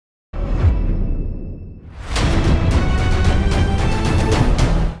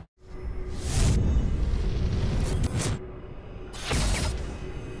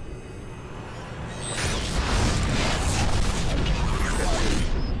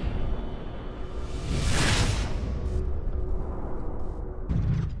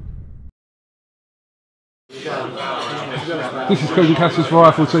This is KUGAN CASSIUS for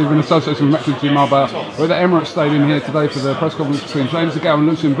Rifle TV in association with Maxim Team Marbar. We're at the Emirates Stadium here today for the press conference between James DeGALE and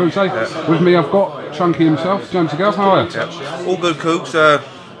Lucian BUTE. With me I've got Chunky himself, James DeGALE. How are you? All good, Cougs.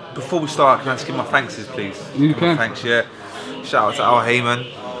 Before we start, can I just give my thanks, please? You can. Thanks, yeah. Shout out to Al Heyman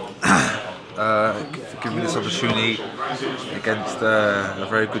for giving me this opportunity against a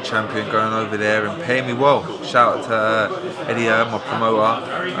very good champion, going over there and paying me well. Shout out to Eddie, my promoter.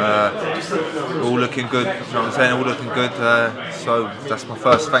 All looking good. You know what I'm saying? All looking good. So that's my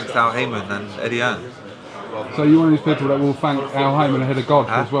first thanks to Al Heyman and Eddie. So you're one of these people that will thank Al Heyman ahead of God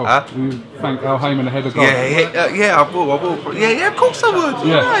as well? Will you thank Al Heyman ahead of God? Yeah, I will. Yeah, of course I would.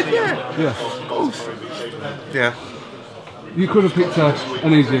 Yeah. Right, yeah, of course. Yeah. You could have picked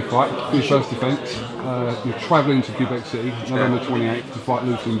an easier fight for your first defence. You're travelling to Quebec City, November 28th, to fight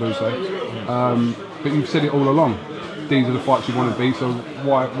Lucian BUTE. But you've said it all along. These are the fights you want to be, so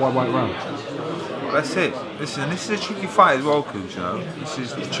why wait around? That's it. Listen, this is a tricky fight as well, Coach. You know, this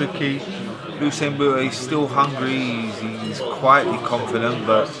is tricky. Lucian BUTE is still hungry. He's quietly confident,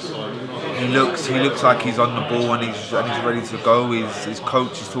 but he looks like he's on the ball and he's ready to go. His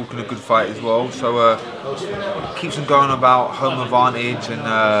coach is talking a good fight as well. So keeps on going about home advantage and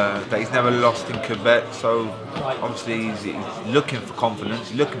that he's never lost in Quebec. So obviously he's looking for confidence.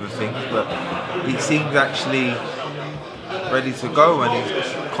 He's looking for things, but he seems actually ready to go and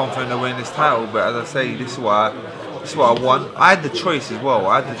he's confident to win this title. But as I say, this is what I want. I had the choice as well.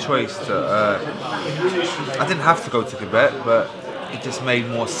 I had the choice to. I didn't have to go to Quebec, but it just made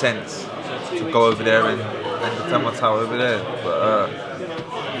more sense to go over there and defend my title over there. But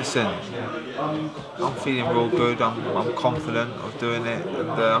listen, I'm feeling real good. I'm confident of doing it, and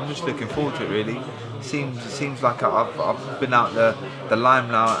I'm just looking forward to it. Really, it seems like I've been out the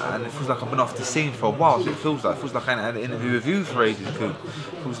limelight, and it feels like I've been off the scene for a while. So it feels like I ain't had an interview with you for ages. It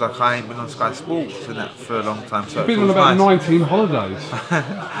feels like I ain't been on Sky Sports and that for a long time. So you've been on about 19 holidays.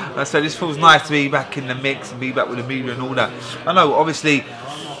 So this feels nice to be back in the mix and be back with the media and all that. I know, obviously,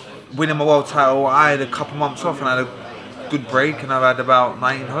 winning my world title, I had a couple months off and I had a good break, and I've had about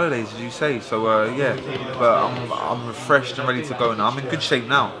 19 holidays, as you say. So yeah, but I'm refreshed and ready to go now. I'm in good shape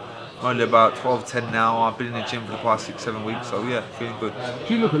now. I'm only about 12-10 now. I've been in the gym for the past 6-7 weeks, so yeah, feeling good.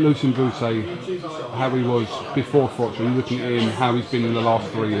 Do you look at Lucian BUTE, how he was before Fracture, are you looking at him how he's been in the last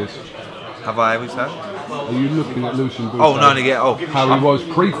 3 years? Have I ever said? Are you looking at Lucian BUTE? Oh no, yeah. Oh, how he was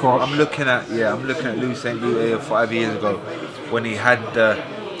pre-Fracture? I'm looking at Lucian BUTE 5 years ago when he had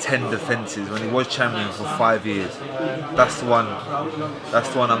 10 defences, when he was champion for 5 years. That's the one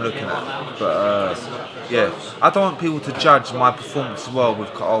I'm looking at. But yeah, I don't want people to judge my performance as well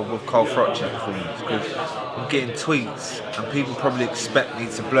with Carl Fracture's performance, because I'm getting tweets and people probably expect me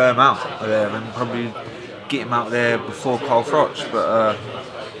to blow him out there and probably get him out there before Carl Fracture. But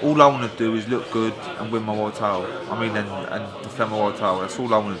all I want to do is look good and win my world title. I mean, and defend my world title. That's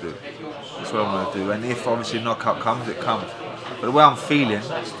all I want to do. That's what I want to do. And if obviously knockout comes, it comes. But the way I'm feeling,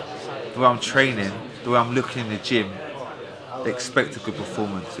 the way I'm training, the way I'm looking in the gym, they expect a good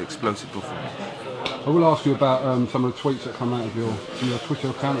performance, explosive performance. I will ask you about some of the tweets that come out of your Twitter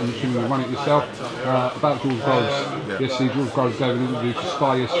account, and assuming you run it yourself, about George Groves. Yes, George Groves gave an interview to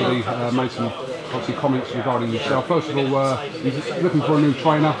Sky yesterday, made some obviously comments regarding yourself. First of all, he's looking for a new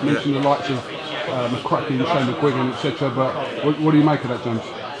trainer, mentioned the likes of McCracken, Shane McGuigan, etc. But what do you make of that, James?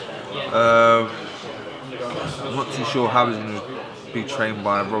 I'm not too sure how he's going to be trained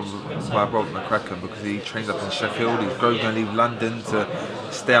by Rob McCracken, because he trains up in Sheffield. He's going to leave London to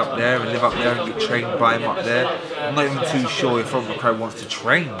stay up there and live up there and get trained by him up there. I'm not even too sure if Rob McCracken wants to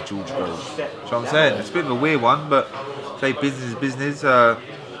train George Groves. You know what I'm saying? It's a bit of a weird one, but say business is business. A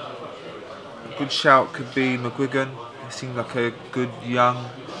good shout could be McGuigan. He seems like a good young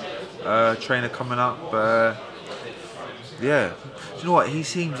trainer coming up. Yeah, do you know what? He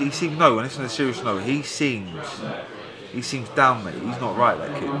seems no, and this is on a serious note, he seems down, mate. He's not right,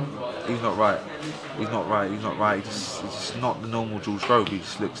 that kid. He's not right. He's not right. He's just not the normal George Groves. He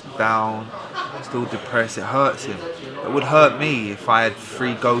just looks down, still depressed. It hurts him. It would hurt me if I had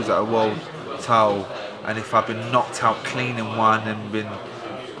 3 goes at a world title and if I've been knocked out clean in one and been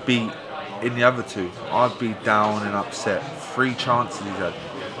beat in the other 2. I'd be down and upset. 3 chances he's had.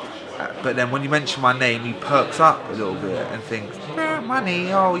 But then when you mention my name, he perks up a little bit and thinks,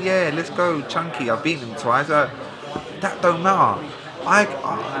 money, oh yeah, let's go, Chunky. I've beaten him twice. That don't matter.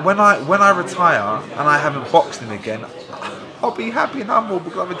 When I retire and I haven't boxed him again, I'll be happy and humble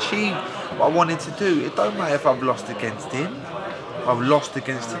because I've achieved what I wanted to do. It don't matter if I've lost against him. I've lost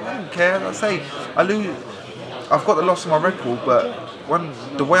against him. I don't care. I say I lose. I've got the loss on my record, but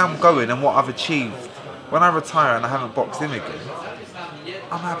the way I'm going and what I've achieved, when I retire and I haven't boxed him again,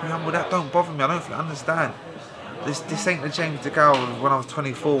 I'm happy and humble. That don't bother me. I don't understand. This ain't the James DeGALE when I was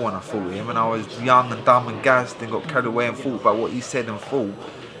 24 when I fought him, and I was young and dumb and gassed and got carried away and thought about what he said and thought.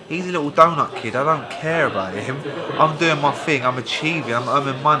 He's a little donut kid. I don't care about him. I'm doing my thing. I'm achieving. I'm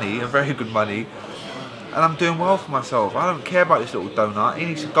earning money, and very good money, and I'm doing well for myself. I don't care about this little donut. He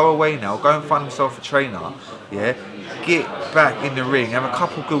needs to go away now. Go and find himself a trainer. Yeah, get back in the ring, have a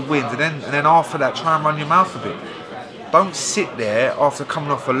couple good wins, and then after that, try and run your mouth a bit. Don't sit there after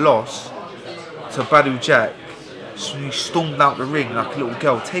coming off a loss to Badou Jack. So you stormed out the ring like a little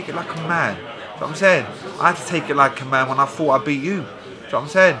girl. Take it like a man. You know what I'm saying? I had to take it like a man when I thought I beat you. You know what I'm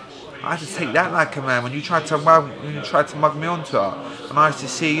saying? I had to take that like a man when you tried to mug me onto it. And I used to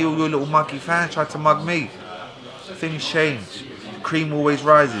see you, your little muggy fans, tried to mug me. Things change. Cream always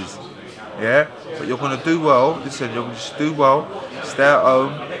rises. Yeah? But you're going to do well. Listen, you're going to just do well. Stay at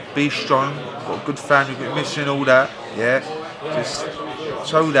home. Be strong. Got a good fan. You've got mission, all that. Yeah? Just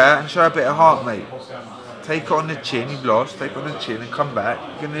show that and show a bit of heart, mate. Take it on the chin, you've lost, take it on the chin and come back,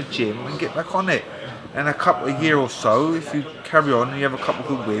 get in the gym and get back on it. And a year or so, if you carry on and you have a couple of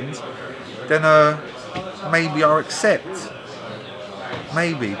good wins, then maybe I'll accept.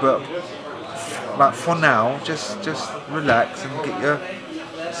 Maybe, but like for now, just relax and get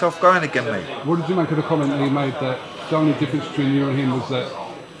yourself going again, mate. What did you make of the comment that he made that the only difference between you and him was that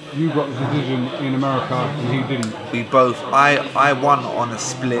you got the decision in America and he didn't? We both, I won on a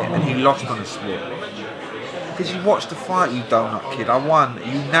split and he lost on a split. Because you watched the fight, you donut kid. I won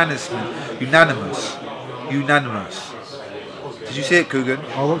unanimous. Did you see it, Kugan?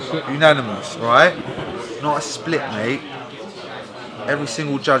 I watched it. Unanimous, right? Not a split, mate. Every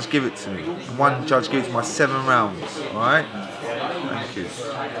single judge give it to me. One judge gives my 7 rounds, alright? Thank you.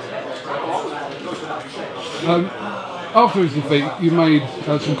 After his defeat, you made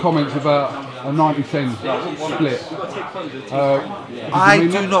some comments about a 90-10 split. I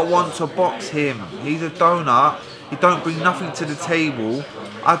do not want to box him. He's a donut. He don't bring nothing to the table.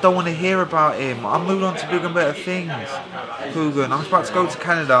 I don't want to hear about him. I'm moving on to bigger and better things. Kugan, I'm about to go to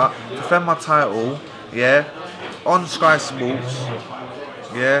Canada, defend my title, yeah, on Sky Sports,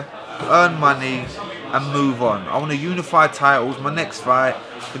 yeah, earn money and move on. I want to unify titles. My next fight,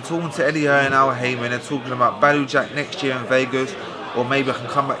 been talking to Eddie Hearn and Al Heyman. They're talking about Badou Jack next year in Vegas, or maybe I can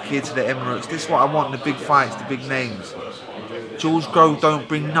come back here to the Emirates. This is what I want, the big fights, the big names. George Grove don't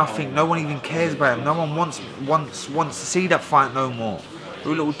bring nothing. No one even cares about him. No one wants to see that fight no more.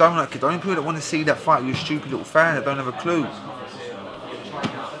 You're a little donut kid. The only people that want to see that fight, you're a stupid little fan that don't have a clue.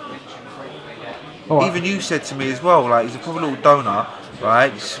 Right. Even you said to me as well, like, he's a proper little donut,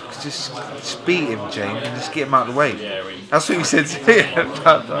 right? Just beat him, James, and just get him out of the way. That's what you said to me.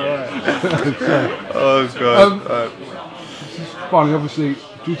 Oh, God. Finally, obviously,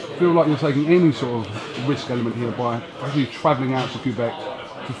 do you feel like you're taking any sort of risk element here by actually travelling out to Quebec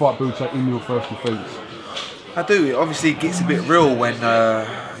to fight BUTE in your first defence? I do. It obviously gets a bit real when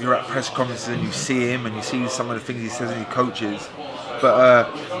you're at press conferences and you see him and you see some of the things he says and he coaches.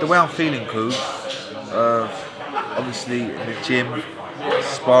 But the way I'm feeling, Coop, obviously in the gym,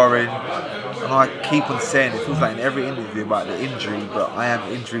 sparring, and I keep on saying, it feels like in every interview about the injury, but I am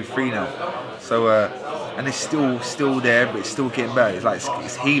injury free now. So, and it's still there, but it's still getting better. It's like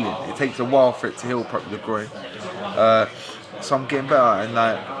it's healing. It takes a while for it to heal properly, the groin. So I'm getting better, and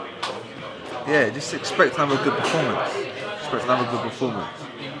like, yeah, just expect another good performance.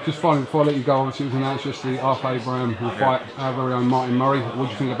 Just finally, before I let you go, obviously it was announced yesterday Arthur Abraham will fight our very own Martin Murray. What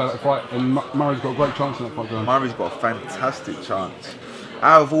do you think about that fight? And Murray's got a great chance in that fight, Graham. Murray's got a fantastic chance.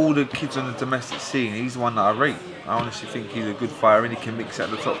 Out of all the kids on the domestic scene, he's the one that I rate. I honestly think he's a good fighter and he can mix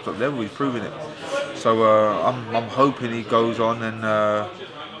at the top level. He's proven it. So I'm hoping he goes on and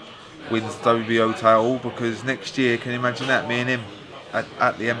wins the WBO title, because next year, can you imagine that? Me and him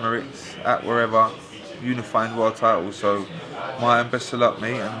at the Emirates, at wherever, unifying world titles. So Martin, best of luck,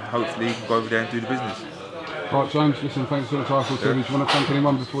 mate, and hopefully you can go over there and do the business. Right, James, listen, thanks for the title series. Do you want to thank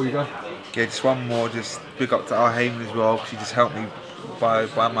anyone before you go? Yeah, just one more, just big up to Al Heyman as well, because he just helped me buy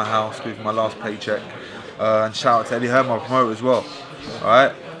my house with my last paycheck. And shout out to Eddie Hearn, my promoter as well.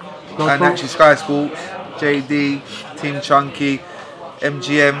 Alright? And actually Sky Sports, JD, Team Chunky,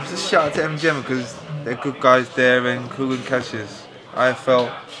 MGM. Just shout out to MGM because they're good guys there, and KUGAN, CASSIUS,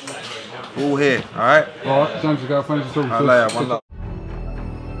 IFL. All here, alright? Alright, James DeGALE, thanks for talking to us. Later, one love.